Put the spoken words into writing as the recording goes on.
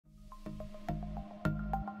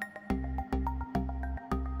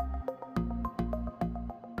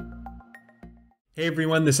Hey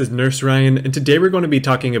everyone, this is Nurse Ryan, and today we're going to be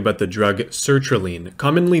talking about the drug Sertraline,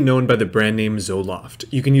 commonly known by the brand name Zoloft.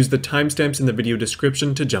 You can use the timestamps in the video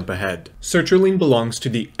description to jump ahead. Sertraline belongs to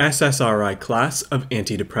the SSRI class of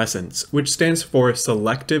antidepressants, which stands for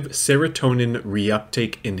Selective Serotonin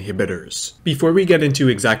Reuptake Inhibitors. Before we get into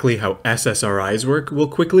exactly how SSRIs work, we'll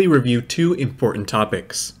quickly review two important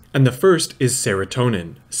topics. And the first is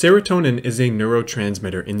serotonin. Serotonin is a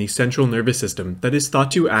neurotransmitter in the central nervous system that is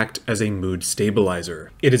thought to act as a mood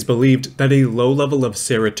stabilizer. It is believed that a low level of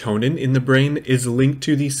serotonin in the brain is linked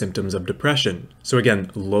to the symptoms of depression. So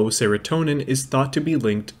again, low serotonin is thought to be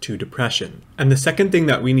linked to depression. And the second thing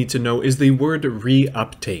that we need to know is the word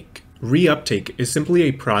reuptake. Reuptake is simply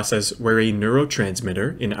a process where a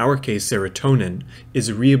neurotransmitter, in our case serotonin, is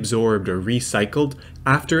reabsorbed or recycled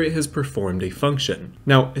after it has performed a function.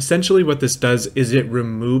 Now, essentially what this does is it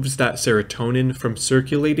removes that serotonin from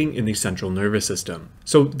circulating in the central nervous system.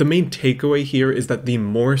 So the main takeaway here is that the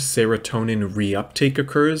more serotonin reuptake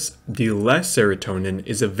occurs, the less serotonin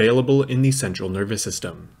is available in the central nervous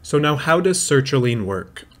system. So now how does sertraline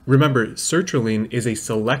work? Remember, sertraline is a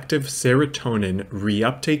selective serotonin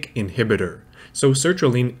reuptake inhibitor. So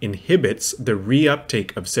sertraline inhibits the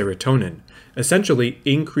reuptake of serotonin, essentially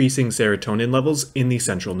increasing serotonin levels in the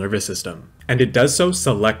central nervous system. And it does so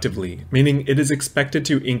selectively, meaning it is expected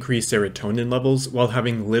to increase serotonin levels while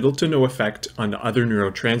having little to no effect on other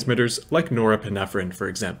neurotransmitters like norepinephrine, for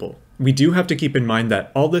example. We do have to keep in mind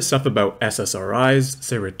that all this stuff about SSRIs,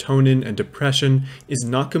 serotonin, and depression is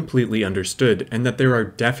not completely understood, and that there are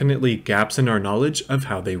definitely gaps in our knowledge of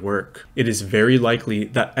how they work. It is very likely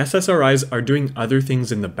that SSRIs are doing other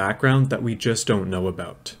things in the background that we just don't know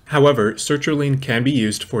about. However, sertraline can be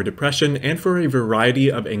used for depression and for a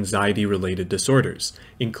variety of anxiety-related disorders,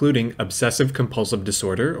 including obsessive compulsive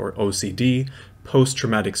disorder or OCD,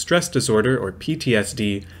 post-traumatic stress disorder or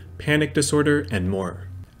PTSD, panic disorder, and more.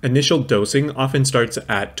 Initial dosing often starts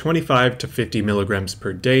at 25 to 50 milligrams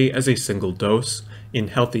per day as a single dose. In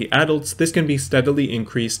healthy adults, this can be steadily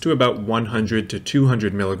increased to about 100 to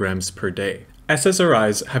 200 milligrams per day.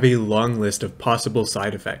 SSRIs have a long list of possible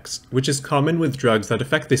side effects, which is common with drugs that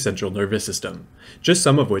affect the central nervous system, just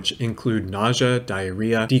some of which include nausea,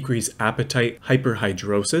 diarrhea, decreased appetite,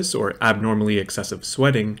 hyperhidrosis or abnormally excessive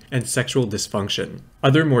sweating, and sexual dysfunction.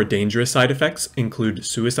 Other more dangerous side effects include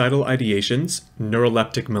suicidal ideations,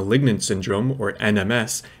 neuroleptic malignant syndrome or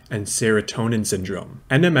NMS, and serotonin syndrome.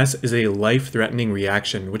 NMS is a life-threatening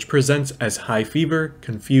reaction which presents as high fever,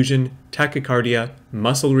 confusion, tachycardia,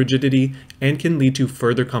 muscle rigidity, and can lead to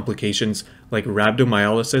further complications like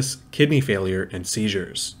rhabdomyolysis, kidney failure, and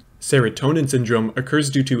seizures. Serotonin syndrome occurs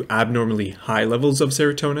due to abnormally high levels of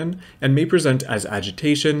serotonin and may present as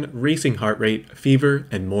agitation, racing heart rate, fever,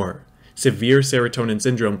 and more. Severe serotonin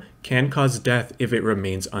syndrome can cause death if it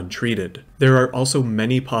remains untreated. There are also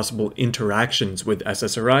many possible interactions with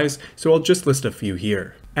SSRIs, so I'll just list a few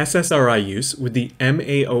here. SSRI use with the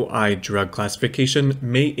MAOI drug classification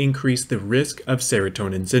may increase the risk of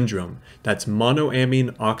serotonin syndrome. That's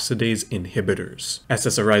monoamine oxidase inhibitors.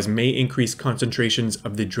 SSRIs may increase concentrations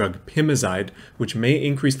of the drug pimozide, which may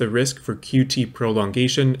increase the risk for QT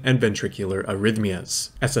prolongation and ventricular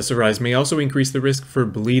arrhythmias. SSRIs may also increase the risk for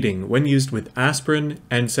bleeding when used with aspirin,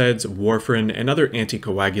 NSAIDs, warfarin, and other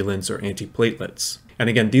anticoagulants or antiplatelets. And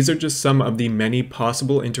again, these are just some of the many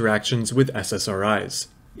possible interactions with SSRIs.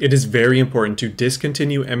 It is very important to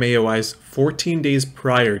discontinue MAOIs 14 days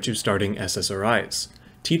prior to starting SSRIs.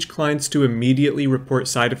 Teach clients to immediately report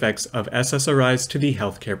side effects of SSRIs to the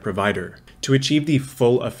healthcare provider. To achieve the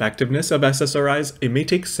full effectiveness of SSRIs, it may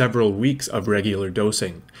take several weeks of regular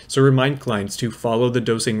dosing, so remind clients to follow the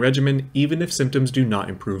dosing regimen even if symptoms do not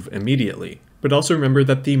improve immediately. But also remember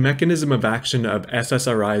that the mechanism of action of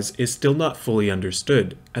SSRIs is still not fully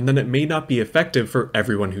understood, and that it may not be effective for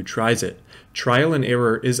everyone who tries it. Trial and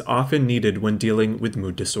error is often needed when dealing with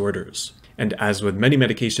mood disorders. And as with many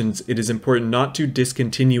medications, it is important not to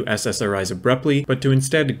discontinue SSRIs abruptly, but to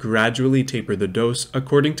instead gradually taper the dose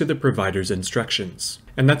according to the provider's instructions.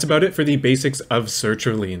 And that's about it for the basics of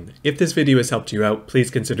sertraline. If this video has helped you out, please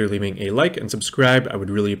consider leaving a like and subscribe. I would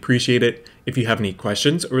really appreciate it. If you have any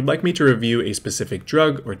questions or would like me to review a specific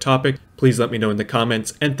drug or topic, please let me know in the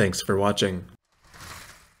comments, and thanks for watching.